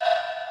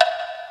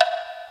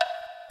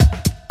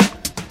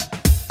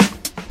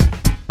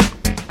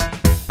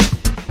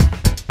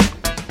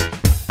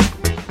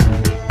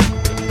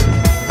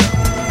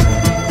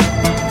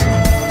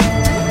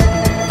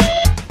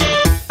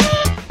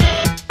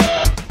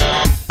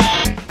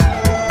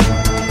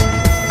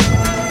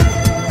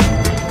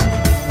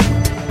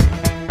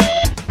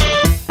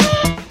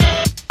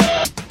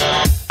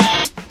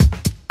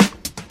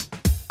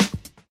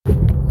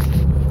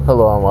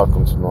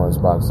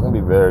NoiseBoxx. It's going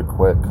to be very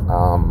quick.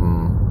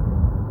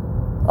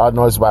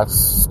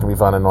 NoiseBoxx can be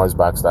found at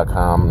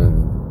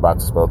NoiseBoxx.com.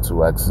 Box spelled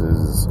 2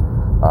 X's.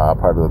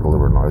 Part of the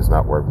Deliberate Noise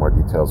Network. More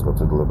details, go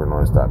to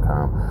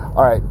deliberatenoise.com.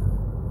 All right.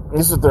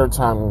 This is the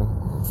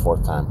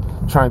fourth time,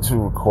 trying to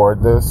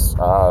record this.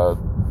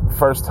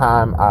 First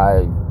time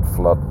I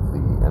flubbed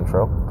the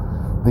intro.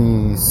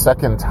 The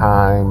second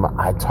time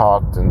I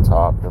talked and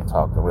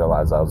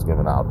realized I was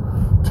giving out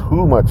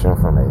too much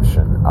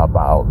information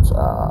about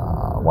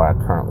where I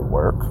currently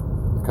work,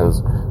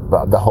 because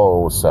the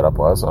whole setup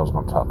was I was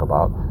going to talk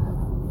about,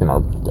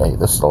 hey,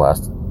 this is the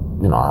last,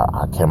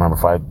 I can't remember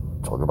if I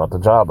told you about the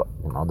job,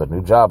 the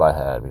new job I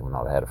had, even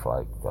though I had it for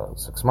like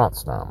 6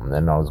 months now. And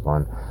then I was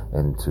going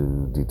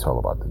into detail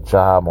about the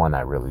job when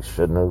I really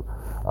shouldn't have.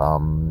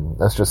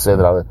 Let's just say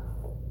that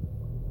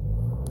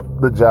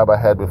the job I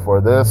had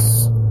before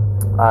this,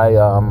 I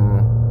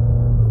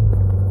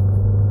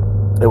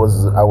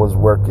was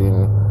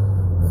working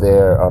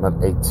there on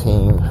an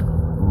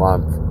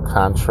 18-month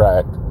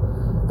contract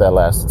that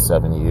lasted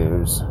 7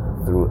 years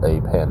through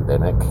a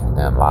pandemic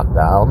and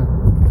lockdown.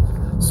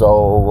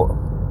 So,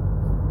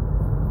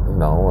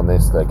 when they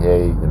say,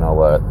 hey, you know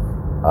what,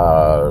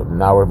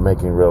 now we're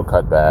making real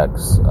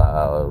cutbacks,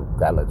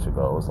 gotta let you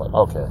go. It's like,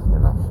 okay,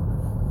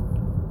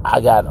 I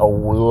got a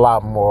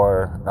lot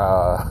more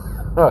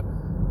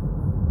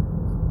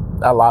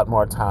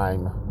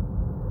time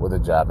with a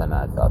job than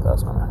I thought that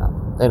was going to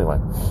happen. Anyway,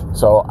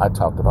 so I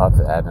talked about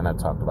that, and I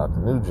talked about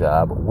the new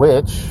job,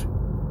 which,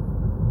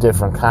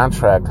 different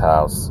contract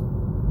house,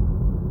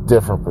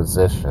 different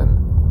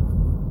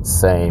position,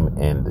 same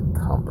end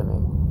company,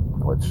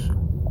 which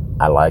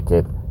I like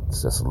it.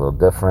 It's just a little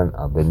different.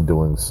 I've been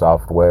doing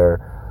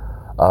software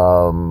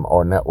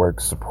or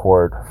network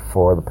support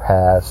for the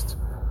past,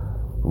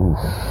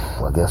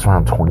 I guess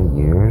around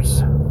 20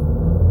 years,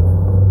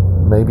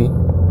 maybe.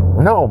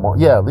 No, more.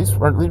 Yeah, at least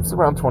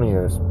around 20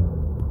 years.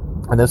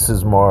 And this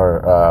is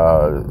more,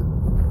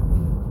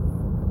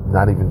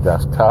 not even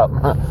desktop,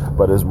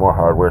 but is more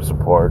hardware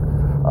support.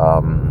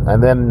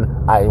 And then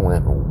I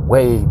went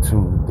way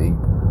too deep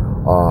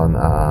on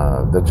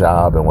the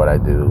job and what I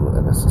do.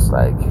 And it's just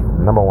like,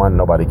 number one,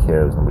 nobody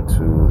cares. Number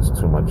two, there's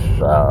too much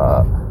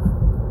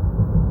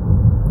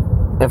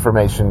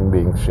information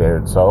being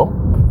shared. So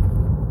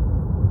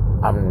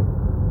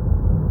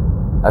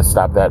I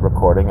stopped that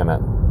recording and I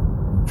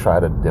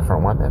tried a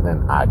different one, and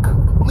then I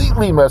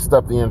completely messed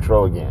up the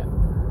intro again.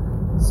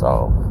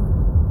 So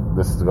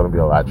this is going to be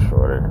a lot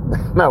shorter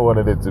than I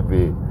wanted it to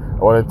be.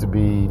 I wanted it to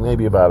be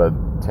maybe about a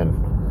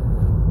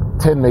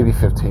 10 maybe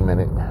 15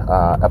 minute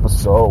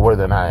episode where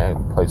then I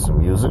play some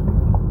music.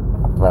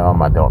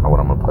 I don't know what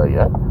I'm going to play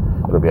yet.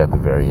 It'll be at the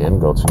very end.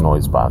 Go to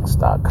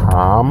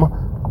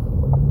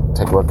NoiseBoxx.com.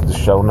 Take a look at the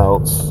show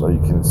notes so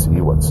you can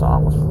see what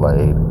song was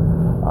played.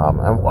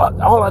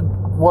 And all I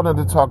wanted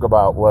to talk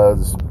about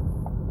was,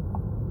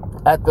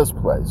 at this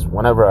place,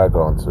 whenever I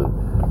go into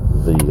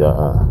the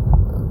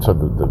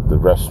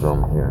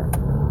restroom here,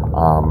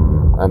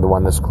 and the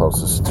one that's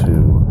closest to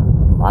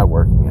my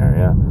working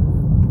area,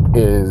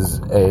 is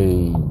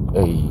a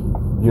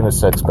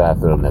unisex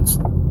bathroom that's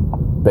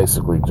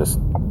basically just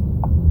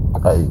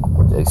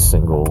a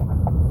single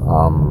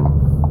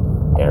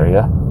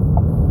area.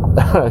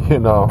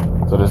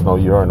 So there's no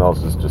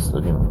urinals, it's just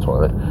a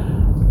toilet,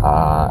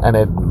 and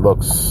it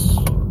looks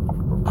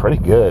pretty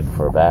good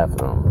for a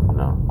bathroom.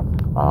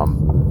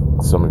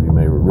 Some of you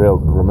may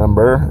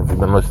remember, if you've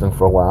been listening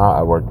for a while,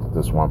 I worked at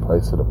this one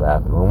place at a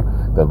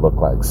bathroom that looked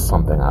like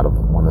something out of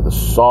one of the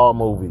Saw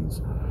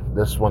movies.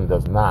 This one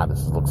does not.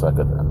 This looks like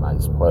a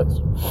nice place.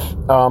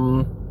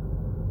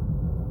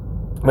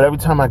 But every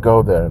time I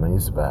go there and I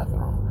use the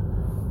bathroom,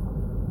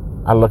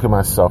 I look at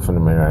myself in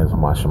the mirror as I'm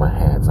washing my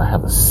hands. I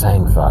have the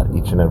same thought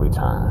each and every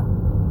time.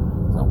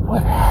 Like,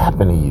 what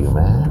happened to you,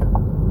 man?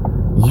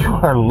 You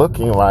are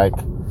looking like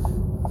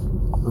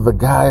the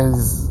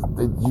guys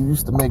that you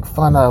used to make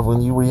fun of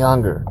when you were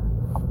younger.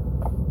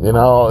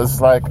 It's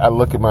like I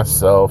look at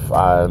myself,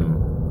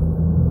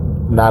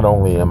 not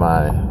only am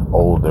I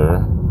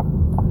older,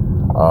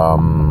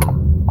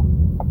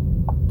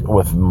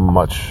 with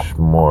much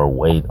more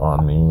weight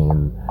on me,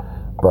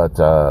 but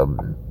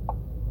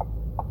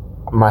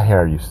my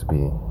hair used to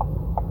be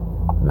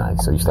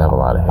nice. I used to have a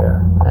lot of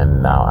hair,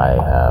 and now I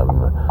have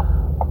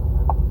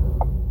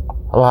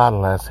a lot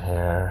less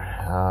hair.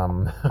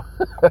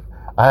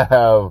 I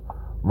have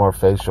more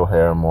facial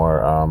hair, more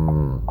of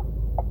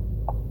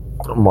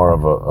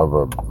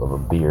a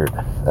beard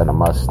and a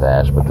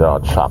mustache, but they're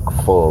all chock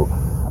full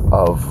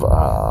of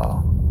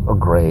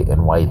gray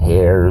and white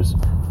hairs.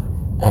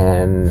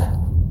 And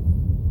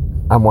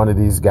I'm one of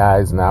these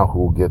guys now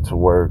who get to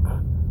work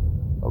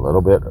a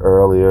little bit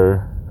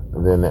earlier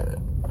than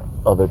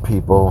other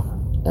people,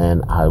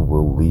 and I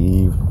will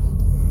leave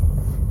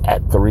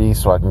at 3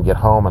 so I can get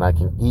home and I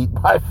can eat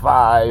by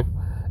 5.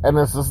 And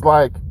it's just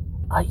like,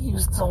 I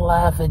used to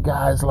laugh at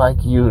guys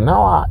like you.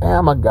 Now I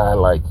am a guy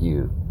like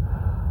you.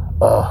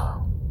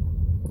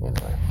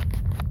 Anyway,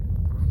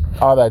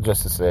 all that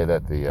just to say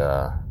that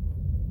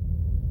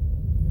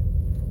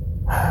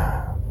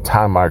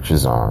time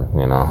marches on,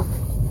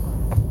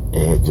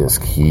 It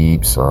just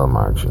keeps on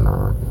marching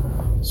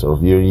on. So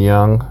if you're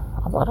young,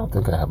 I don't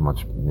think I have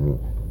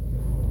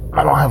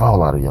I don't have a whole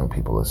lot of young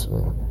people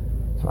listening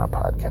to my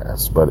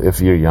podcast. But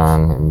if you're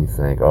young and you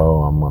think,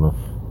 oh, I'm going to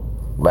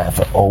laugh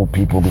at old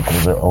people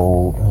because they're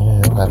old,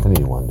 it'll happen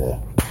to you one day.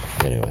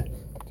 Anyway,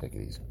 take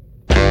it easy.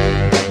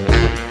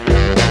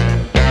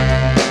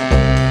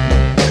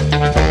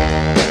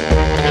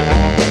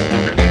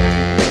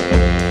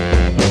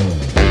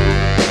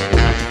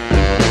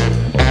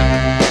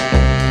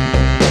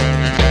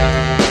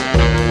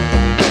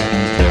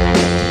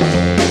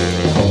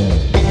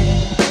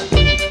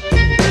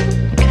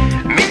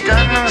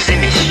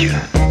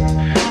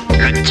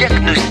 Le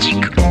diagnostic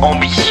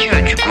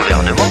ambitieux du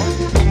gouvernement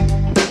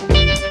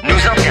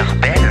nous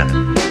interpelle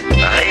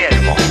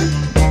réellement.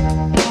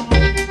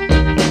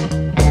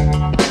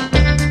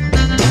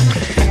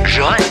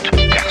 Je reste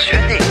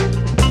persuadé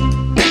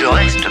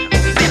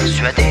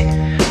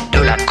de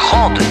la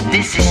grande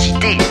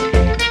nécessité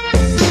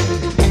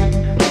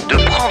de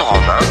prendre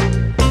en main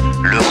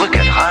le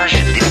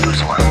recadrage des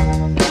besoins.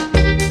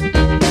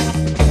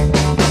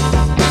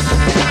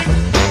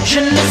 Je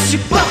ne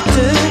supporte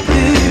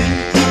plus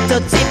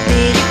toutes ces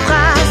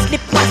périphrases, les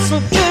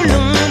poissons que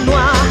l'on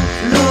noie,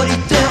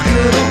 l'auditeur que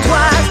l'on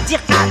doit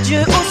dire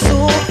adieu aux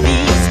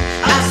sophistes,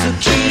 à ceux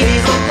qui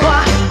les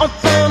emploient,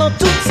 entendant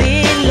toutes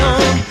ces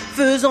langues,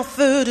 faisant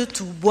feu de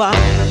tout bois.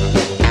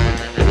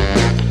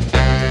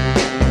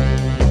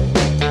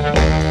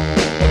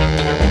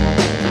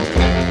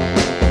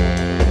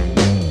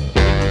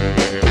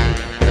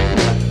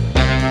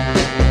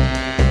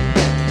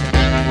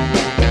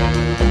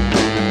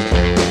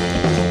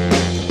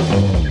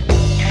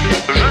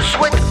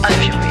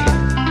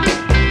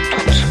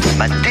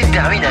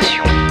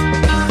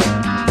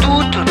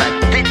 Toute ma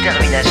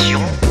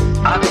détermination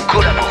à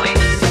collaborer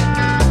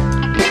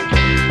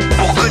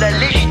pour que la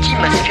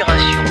légitime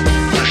aspiration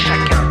de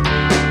chacun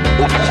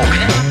au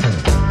progrès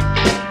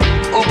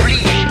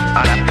oblige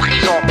à la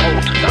prise en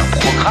compte d'un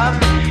programme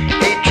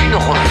et d'une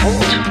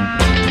refonte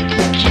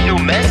qui nous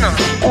mène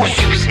au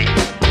succès.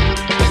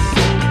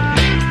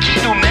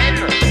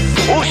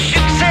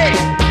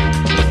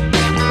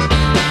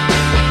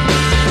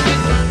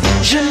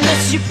 Je ne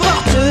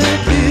supporte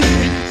plus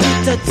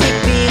toutes ces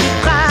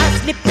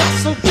périphrases, les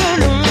poissons que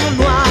l'on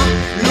noie,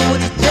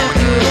 l'auditeur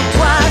que l'on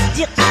doit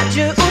dire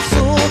adieu aux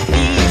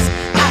sophistes,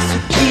 à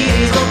ceux qui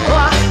les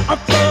emploient,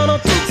 entendant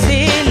toutes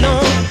ces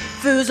langues,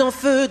 faisant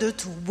feu de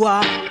tout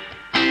bois.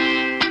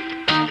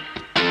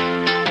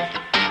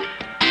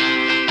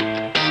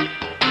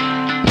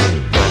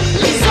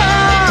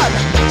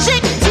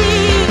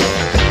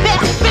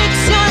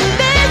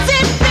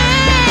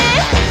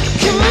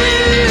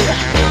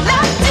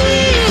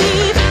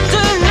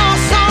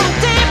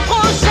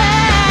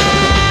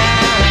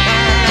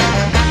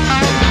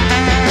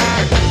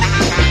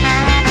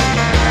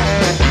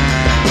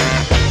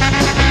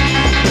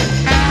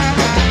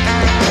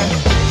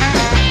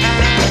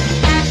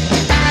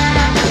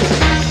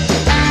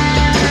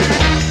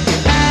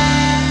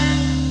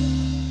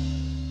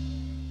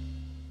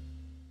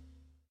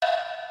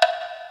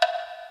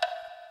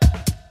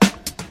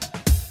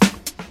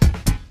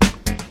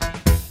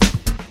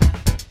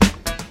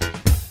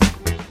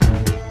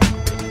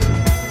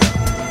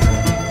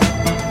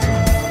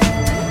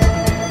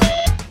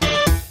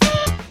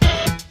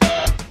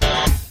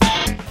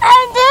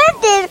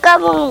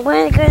 Como un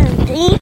buen